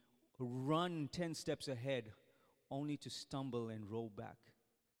we run 10 steps ahead only to stumble and roll back.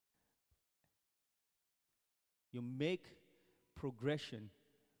 You make progression,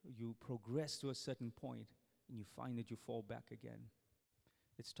 you progress to a certain point, and you find that you fall back again.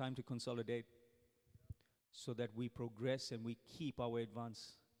 It's time to consolidate so that we progress and we keep our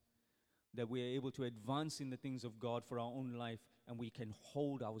advance, that we are able to advance in the things of God for our own life, and we can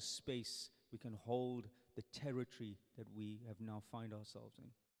hold our space, we can hold the territory that we have now find ourselves in.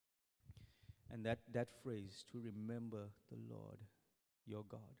 And that phrase, to remember the Lord your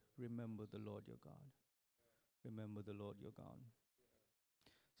God. Remember the Lord your God. Remember the Lord your God.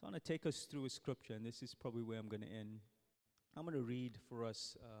 So I want to take us through a scripture, and this is probably where I'm going to end. I'm going to read for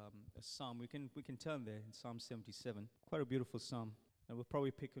us a psalm. We can turn there in Psalm 77. Quite a beautiful psalm. And we'll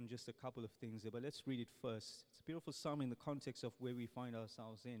probably pick on just a couple of things there, but let's read it first. It's a beautiful psalm in the context of where we find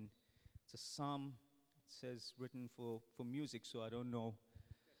ourselves in. It's a psalm, it says, written for music, so I don't know.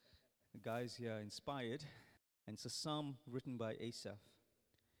 The guys here are inspired. And it's a psalm written by Asaph.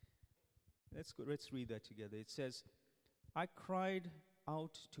 Let's read that together. It says, I cried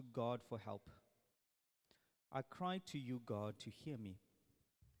out to God for help. I cried to you, God, to hear me.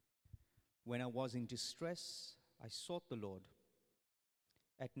 When I was in distress, I sought the Lord.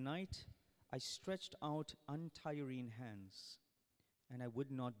 At night, I stretched out untiring hands, and I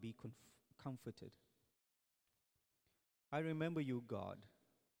would not be comforted. I remember you, God,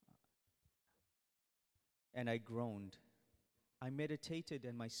 and I groaned. I meditated,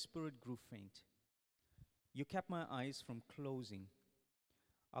 and my spirit grew faint. You kept my eyes from closing.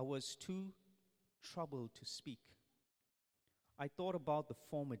 I was too troubled to speak. I thought about the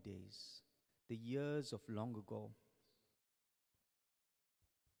former days, the years of long ago.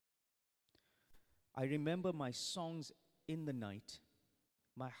 I remember my songs in the night.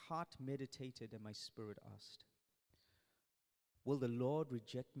 My heart meditated and my spirit asked, will the Lord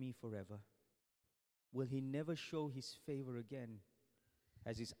reject me forever? Will he never show his favor again?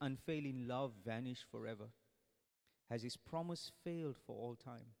 Has his unfailing love vanished forever? Has his promise failed for all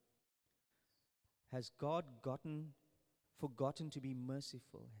time? Has God forgotten to be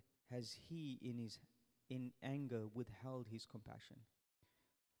merciful? Has he in anger withheld his compassion?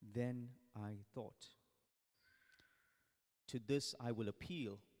 Then I thought, to this I will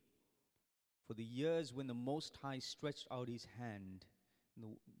appeal. For the years when the Most High stretched out his hand,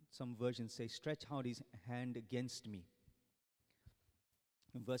 some versions say, stretch out his hand against me.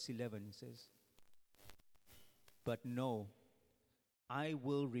 In verse 11 it says, but no, I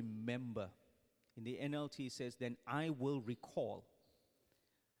will remember. In the NLT it says, then I will recall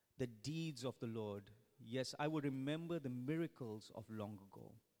the deeds of the Lord. Yes, I will remember the miracles of long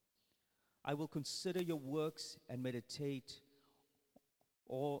ago. I will consider your works and meditate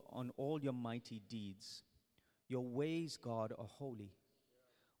on all your mighty deeds. Your ways, God, are holy.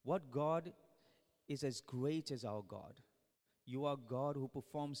 What God is as great as our God? You are God who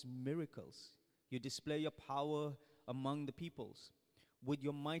performs miracles. You display your power among the peoples. With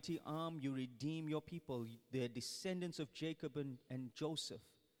your mighty arm, you redeem your people, the descendants of Jacob and Joseph.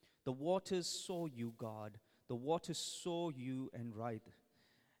 The waters saw you, God. The waters saw you and writhed.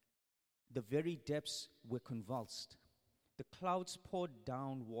 The very depths were convulsed. The clouds poured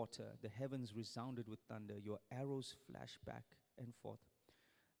down water. The heavens resounded with thunder. Your arrows flashed back and forth.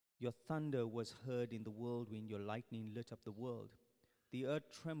 Your thunder was heard in the whirlwind. Your lightning lit up the world. The earth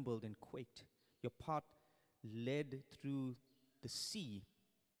trembled and quaked. Your path led through the sea,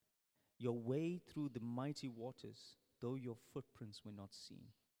 your way through the mighty waters, though your footprints were not seen.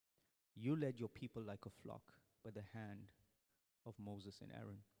 You led your people like a flock by the hand of Moses and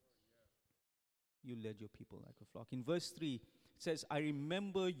Aaron. You led your people like a flock. In verse 3, it says, I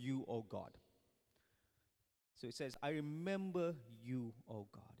remember you, O God. So it says, I remember you, O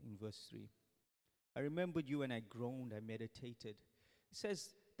God, in verse 3. I remembered you and I groaned, I meditated. It says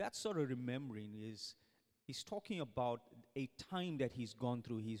that sort of remembering is, he's talking about a time that he's gone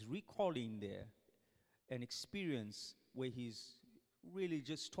through. He's recalling there an experience where he's really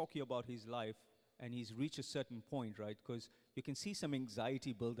just talking about his life and he's reached a certain point, right? Because you can see some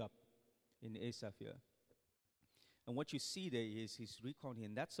anxiety build up in Asaph here. And what you see there is he's recounting,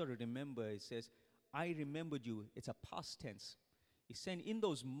 and that sort of remember, it says, I remembered you. It's a past tense. He's saying, in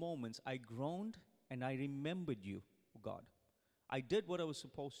those moments, I groaned and I remembered you, God. I did what I was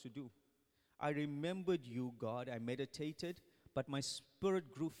supposed to do. I remembered you, God. I meditated, but my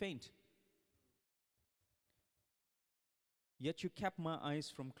spirit grew faint. Yet you kept my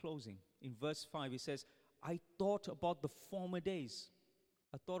eyes from closing. In verse 5, it says, I thought about the former days.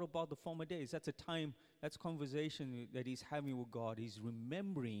 I thought about the former days. That's a time, that's conversation that he's having with God. He's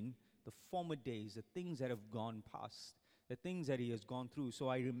remembering the former days, the things that have gone past, the things that he has gone through. So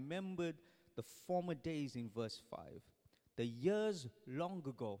I remembered the former days in verse 5. The years long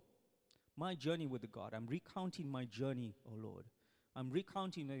ago, my journey with the God. I'm recounting my journey, oh Lord. I'm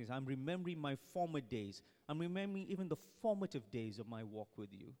recounting this. I'm remembering my former days. I'm remembering even the formative days of my walk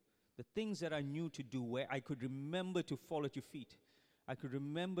with you. The things that I knew to do, where I could remember to fall at your feet. I could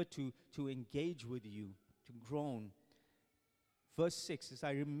remember to engage with you, to groan. Verse 6 says,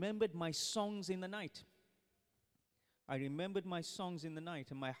 I remembered my songs in the night. I remembered my songs in the night,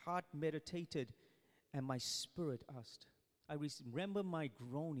 and my heart meditated, and my spirit asked. I remember my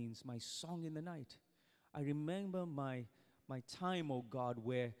groanings, my song in the night. I remember my time, oh God,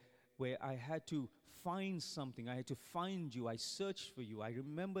 where I had to find something. I had to find you. I searched for you. I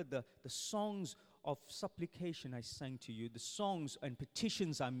remember the songs of supplication I sang to you, the songs and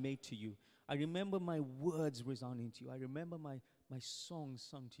petitions I made to you. I remember my words resounding to you. I remember my songs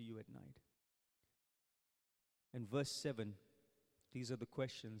sung to you at night. And verse 7, these are the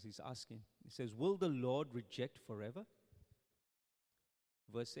questions he's asking. He says, will the Lord reject forever?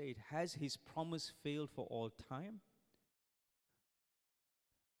 Verse 8, has his promise failed for all time?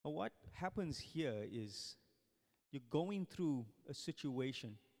 Now what happens here is you're going through a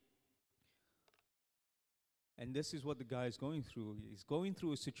situation. And this is what the guy is going through. He's going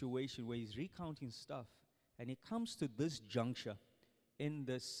through a situation where he's recounting stuff. And he comes to this juncture in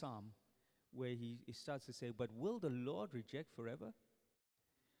this psalm where he starts to say, but will the Lord reject forever?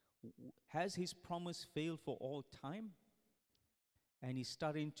 Has his promise failed for all time? And he's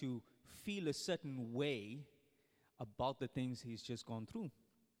starting to feel a certain way about the things he's just gone through.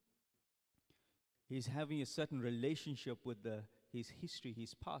 He's having a certain relationship with his history,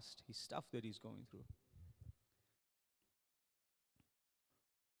 his past, his stuff that he's going through.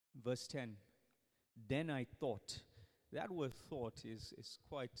 Verse 10, then I thought. That word thought is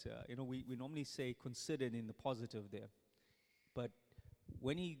quite, we normally say considered in the positive there. But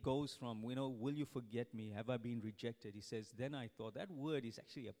when he goes from, will you forget me? Have I been rejected? He says, then I thought. That word is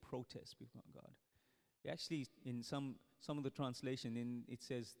actually a protest before God. Actually, in some of the translation, it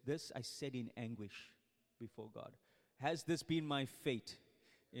says, this I said in anguish before God. Has this been my fate?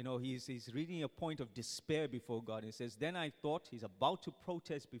 He's reading a point of despair before God. He says, then I thought. He's about to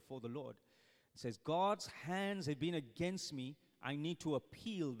protest before the Lord. He says, God's hands have been against me. I need to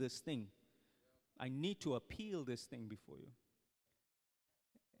appeal this thing. I need to appeal this thing before you.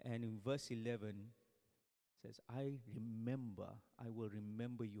 And in verse 11, it says, I will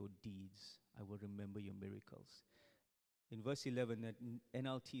remember your deeds. I will remember your miracles. In verse 11, that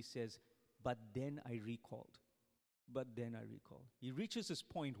NLT says, but then I recalled. But then I recalled. He reaches this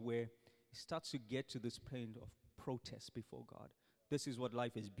point where he starts to get to this point of protest before God. This is what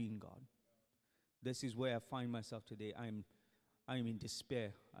life has been, God. This is where I find myself today. I'm in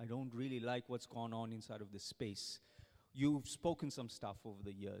despair. I don't really like what's gone on inside of this space. You've spoken some stuff over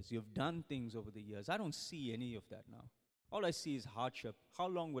the years. You've done things over the years. I don't see any of that now. All I see is hardship. How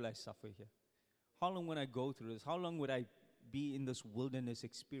long will I suffer here? How long will I go through this? How long would I be in this wilderness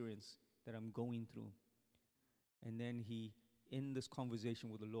experience that I'm going through? And then he, in this conversation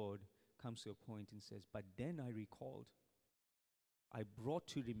with the Lord, comes to a point and says, but then I recalled, I brought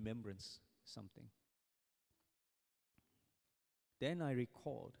to remembrance something. Then I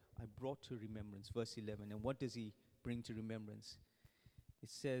recalled, I brought to remembrance, verse 11. And what does he bring to remembrance? It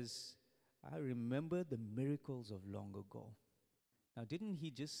says, I remember the miracles of long ago. Now, didn't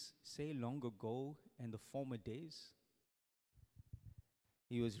he just say long ago and the former days?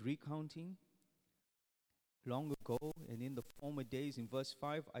 He was recounting long ago and in the former days. In verse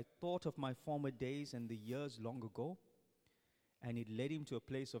 5, I thought of my former days and the years long ago, and it led him to a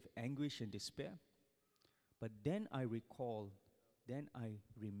place of anguish and despair. But then I recall, then I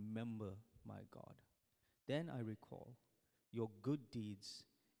remember, my God. Then I recall your good deeds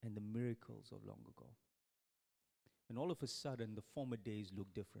and the miracles of long ago. And all of a sudden, the former days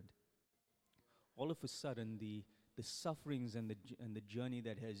look different. All of a sudden, the sufferings and the journey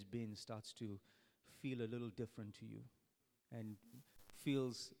that has been starts to feel a little different to you, and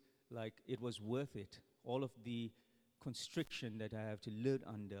feels like it was worth it. All of the constriction that I have to live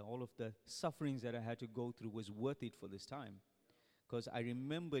under, all of the sufferings that I had to go through was worth it for this time. Because I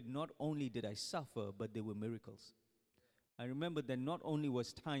remembered not only did I suffer, but there were miracles. I remembered that not only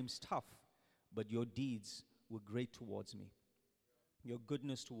was times tough, but your deeds were great towards me. Your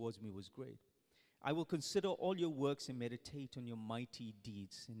goodness towards me was great. I will consider all your works and meditate on your mighty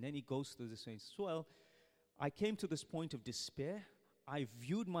deeds. And then he goes through this saying, well, I came to this point of despair. I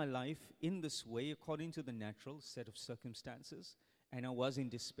viewed my life in this way according to the natural set of circumstances, and I was in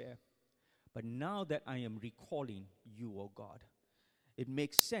despair. But now that I am recalling you, O God, it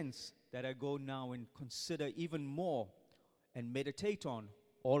makes sense that I go now and consider even more and meditate on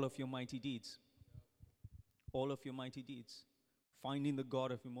all of your mighty deeds. All of your mighty deeds. Finding the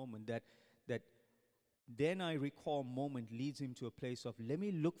God of a moment. That then I recall moment leads him to a place of, let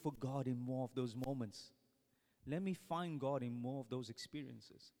me look for God in more of those moments. Let me find God in more of those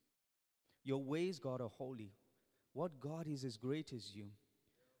experiences. Your ways, God, are holy. What God is as great as you?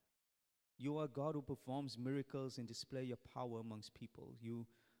 You are God who performs miracles and display your power amongst people. You,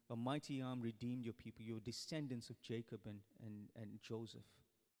 a mighty arm, redeemed your people. You are descendants of Jacob and Joseph.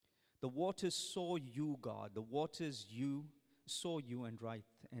 The waters saw you, God. The waters saw you and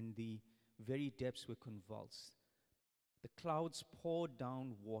the very depths were convulsed. The clouds poured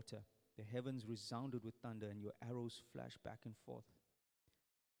down water. The heavens resounded with thunder, and your arrows flashed back and forth.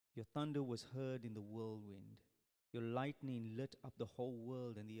 Your thunder was heard in the whirlwind. Your lightning lit up the whole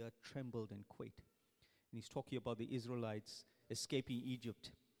world, and the earth trembled and quaked. And he's talking about the Israelites escaping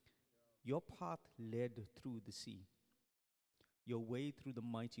Egypt. Your path led through the sea, your way through the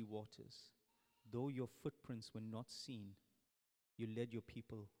mighty waters. Though your footprints were not seen, you led your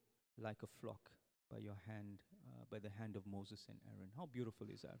people like a flock by the hand of Moses and Aaron. How beautiful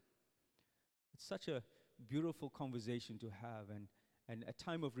is that? It's such a beautiful conversation to have, and a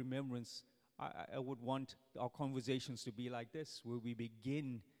time of remembrance. I would want our conversations to be like this, where we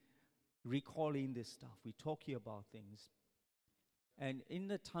begin recalling this stuff. We're talking about things. And in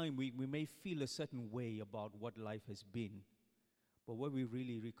the time, we may feel a certain way about what life has been. But what we're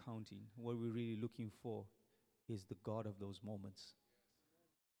really recounting, what we're really looking for, is the God of those moments.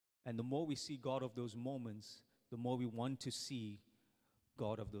 And the more we see God of those moments, the more we want to see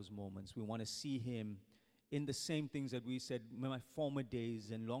God of those moments. We want to see him in the same things that we said, my former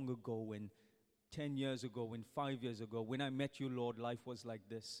days and long ago and 10 years ago and 5 years ago. When I met you, Lord, life was like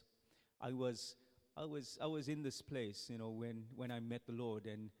this. I was in this place, when I met the Lord,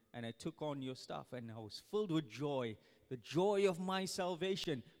 and I took on your stuff, and I was filled with joy, the joy of my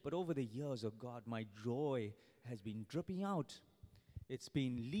salvation. But over the years, oh God, my joy has been dripping out. It's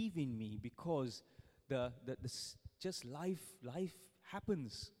been leaving me because just life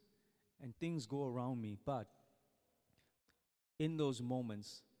happens and things go around me. But in those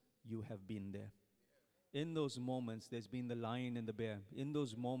moments, you have been there. In those moments, there's been the lion and the bear. In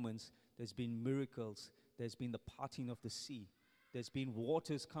those moments, there's been miracles. There's been the parting of the sea. There's been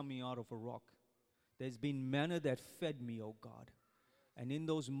waters coming out of a rock. There's been manna that fed me, oh God. And in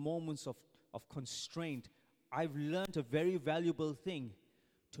those moments of constraint, I've learned a very valuable thing: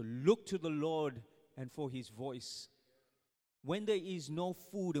 to look to the Lord and for his voice. When there is no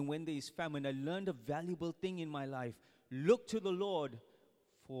food and when there is famine, I learned a valuable thing in my life. Look to the Lord,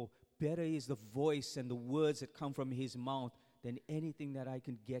 for better is the voice and the words that come from his mouth than anything that I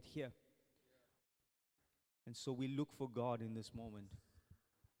can get here. And so we look for God in this moment.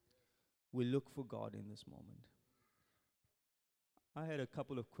 We look for God in this moment. I had a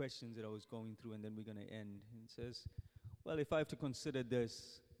couple of questions that I was going through, and then we're going to end. And it says, well, if I have to consider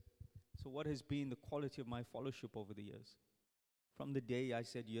this, so what has been the quality of my fellowship over the years? From the day I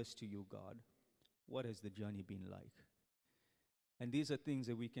said yes to you, God, what has the journey been like? And these are things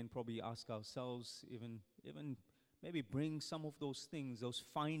that we can probably ask ourselves, even maybe bring some of those things, those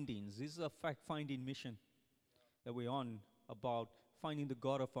findings. This is a fact-finding mission that we're on, about finding the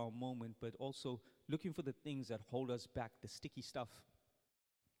God of our moment, but also looking for the things that hold us back, the sticky stuff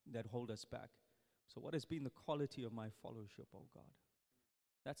that hold us back. So what has been the quality of my fellowship, oh God?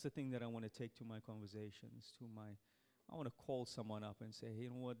 That's the thing that I want to take to my conversations, I want to call someone up and say, hey, you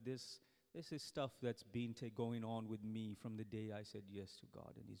know what, this is stuff that's been going on with me from the day I said yes to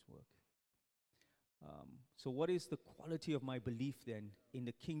God and His work. So what is the quality of my belief then in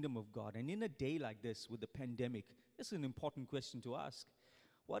the kingdom of God? And in a day like this with the pandemic, this is an important question to ask.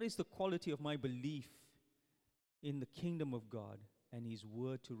 What is the quality of my belief in the kingdom of God and His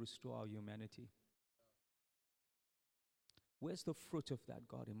word to restore our humanity? Where's the fruit of that,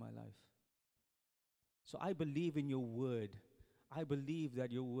 God, in my life? So I believe in your word. I believe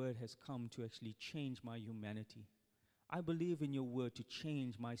that your word has come to actually change my humanity. I believe in your word to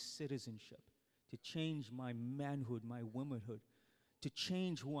change my citizenship, to change my manhood, my womanhood, to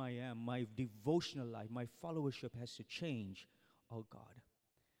change who I am, my devotional life, my followership has to change, oh God.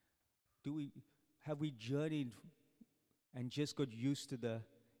 Have we journeyed and just got used to the,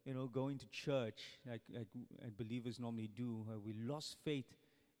 going to church like believers normally do? Have we lost faith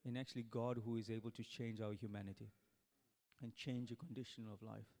in actually God who is able to change our humanity and change the condition of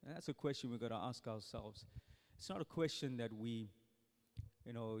life? And that's a question we've got to ask ourselves. It's not a question that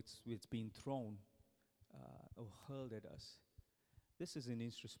it's been thrown or hurled at us. This is an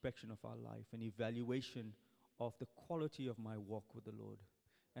introspection of our life, an evaluation of the quality of my walk with the Lord.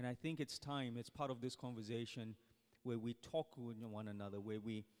 And I think it's time, it's part of this conversation where we talk with one another, where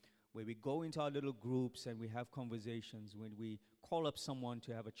we go into our little groups and we have conversations, when we call up someone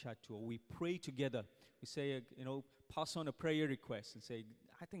to have a chat to, or we pray together. We say, pass on a prayer request and say,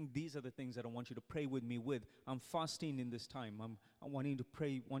 I think these are the things that I want you to pray with me with. I'm fasting in this time. I want you to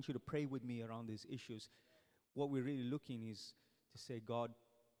pray with me around these issues. What we're really looking is to say, God,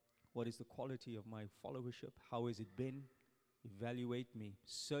 what is the quality of my followership? How has it been? Evaluate me.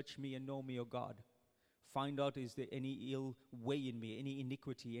 Search me and know me, O God. Find out, is there any ill way in me, any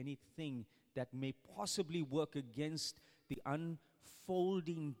iniquity, anything that may possibly work against the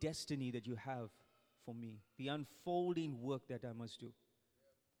unfolding destiny that you have for me, the unfolding work that I must do.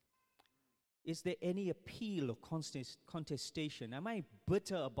 Is there any appeal or contestation? Am I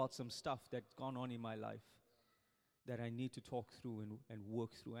bitter about some stuff that's gone on in my life that I need to talk through and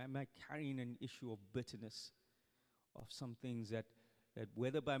work through? Am I carrying an issue of bitterness of some things that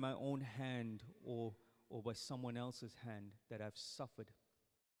whether by my own hand or by someone else's hand that I've suffered?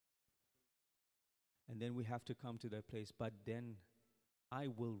 And then we have to come to that place. But then I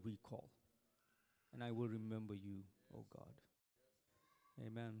will recall and I will remember you, oh God.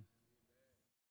 Amen.